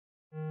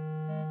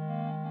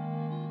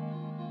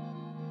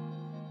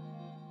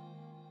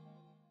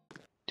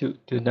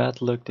Do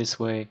not look this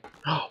way.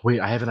 Wait,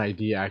 I have an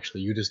idea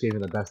actually. You just gave me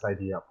the best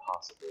idea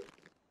possible.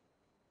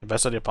 The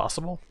best idea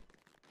possible?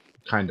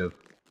 Kind of.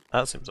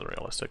 That seems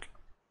unrealistic.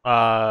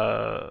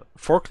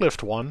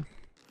 Forklift 1.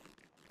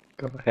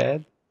 Go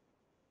ahead.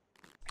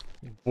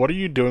 What are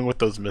you doing with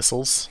those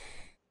missiles?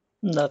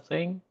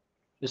 Nothing.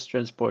 Just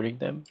transporting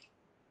them.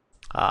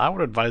 I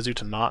would advise you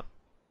to not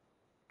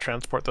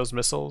transport those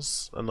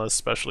missiles unless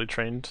specially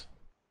trained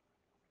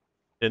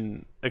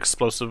in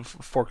explosive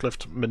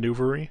forklift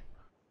maneuvery.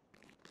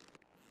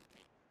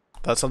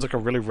 That sounds like a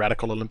really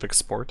radical Olympic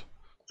sport.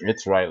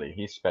 It's Riley.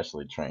 He's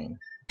specially trained.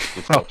 He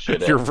fuck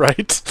shit You're up.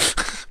 right.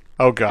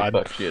 Oh god. He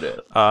fuck shit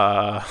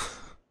up.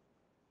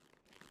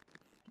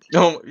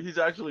 No, he's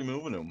actually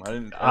moving him. I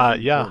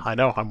didn't yeah, I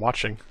know. I'm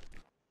watching.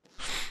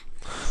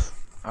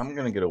 I'm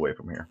gonna get away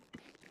from here.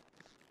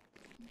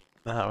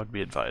 That would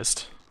be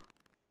advised.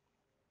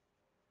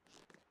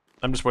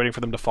 I'm just waiting for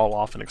them to fall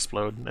off and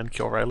explode and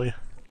kill Riley.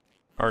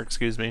 Or,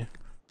 excuse me,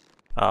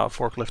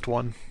 Forklift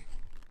 1.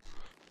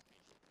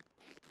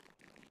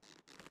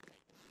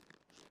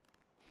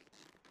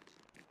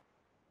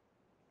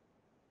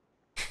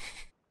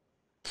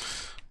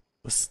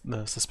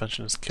 The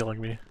suspension is killing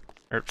me.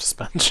 Or,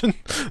 suspension?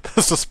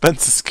 The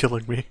suspense is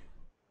killing me.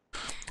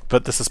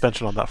 But the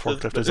suspension on that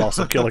forklift is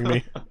also killing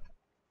me.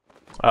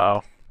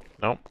 Uh-oh.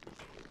 Nope.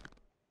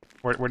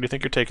 Where do you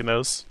think you're taking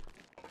those?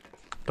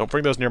 Don't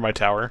bring those near my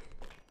tower.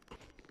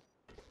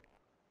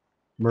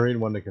 Marine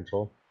 1 to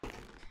control.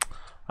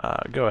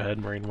 Go ahead,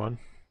 Marine 1.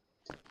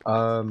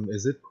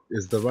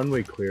 Is the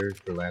runway clear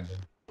for landing?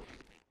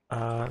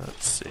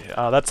 Let's see.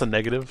 That's a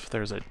negative.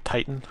 There's a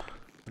Titan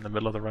in the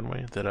middle of the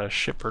runway that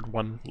Shipward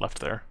 1 left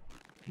there.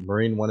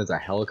 Marine 1 is a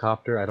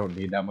helicopter. I don't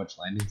need that much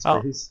landing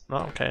space.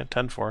 Oh, okay.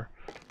 10-4.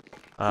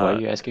 Why are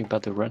you asking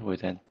about the runway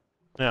then?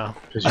 Yeah.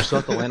 Because you still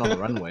have to land on the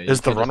runway.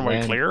 Is the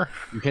runway clear?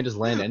 You can't just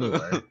land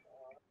anywhere.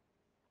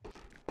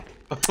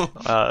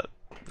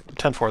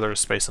 10-4, there's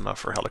space enough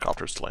for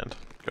helicopters to land.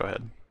 Go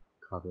ahead.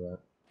 Copy that.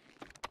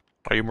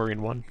 Are you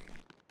Marine 1?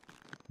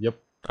 Yep.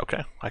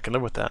 Okay, I can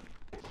live with that.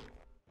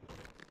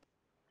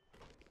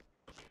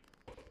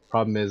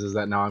 Problem is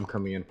that now I'm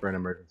coming in for an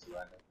emergency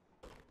landing.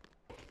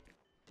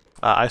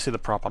 I see the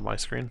prop on my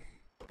screen.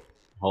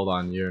 Hold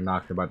on, you're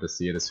not about to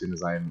see it as soon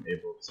as I am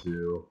able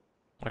to.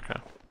 Okay.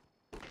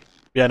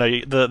 Yeah, no,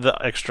 the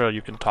extra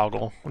you can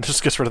toggle. It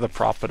just gets rid of the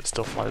prop, but it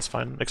still flies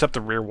fine. Except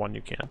the rear one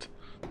you can't.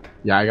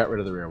 Yeah, I got rid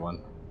of the rear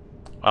one.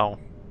 Oh.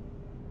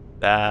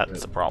 That's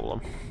Rip. a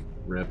problem.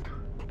 Rip.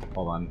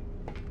 Hold on.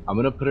 I'm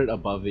gonna put it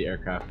above the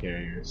aircraft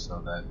carrier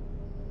so that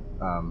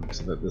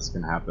this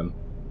can happen.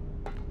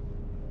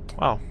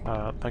 Wow,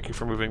 thank you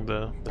for moving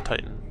the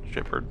Titan,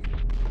 Shipward.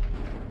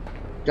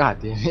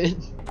 God damn it.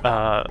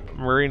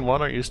 Marine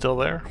 1, are you still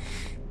there?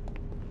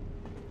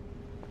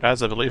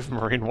 Guys, I believe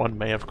Marine 1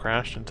 may have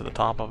crashed into the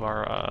top of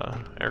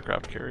our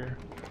aircraft carrier.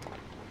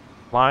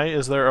 Why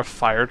is there a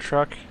fire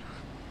truck?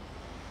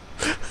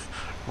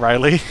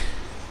 Riley?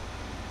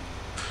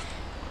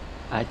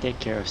 I take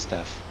care of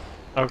stuff.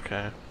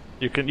 Okay.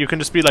 You can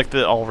just be like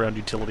the all-around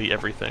utility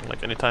everything.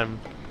 Like anytime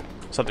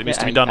something needs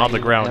to be done on the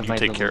ground, you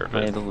take care of it.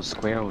 My little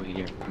square over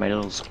here. My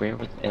little square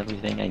with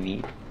everything I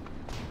need.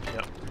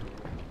 Yep.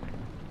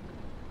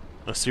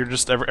 So you're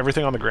just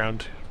everything on the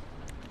ground,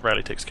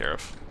 Riley takes care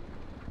of.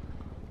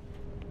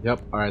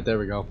 Yep, alright, there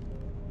we go.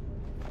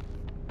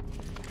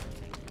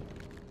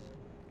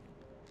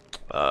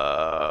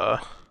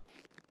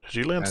 Did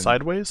you land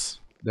sideways?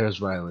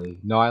 There's Riley.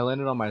 No, I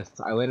landed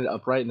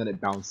upright and then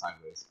it bounced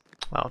sideways.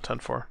 Oh,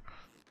 10-4.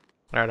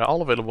 Alright,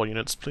 all available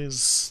units,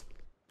 please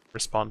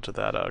respond to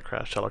that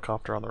crashed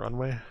helicopter on the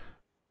runway.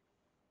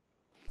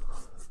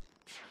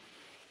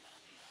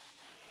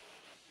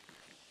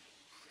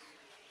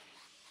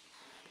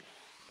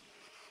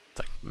 It's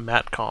like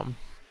Matcom,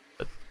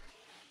 but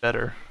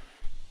better.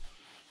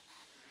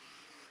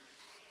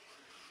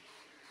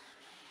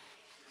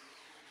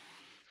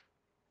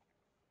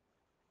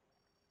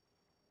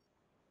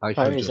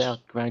 Fire is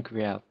out, ground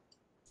crew out.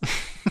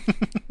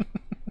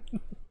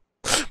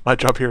 My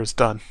job here is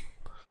done.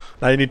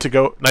 Now you need to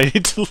go. Now you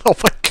need to. Oh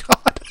my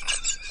god!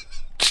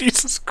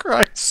 Jesus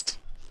Christ!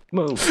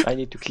 Move! I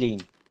need to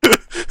clean.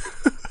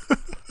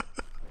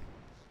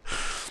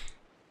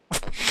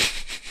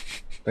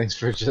 Thanks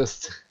for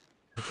just.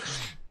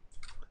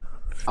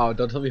 Oh,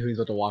 don't tell me who's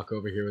about to walk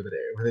over here with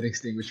an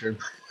extinguisher.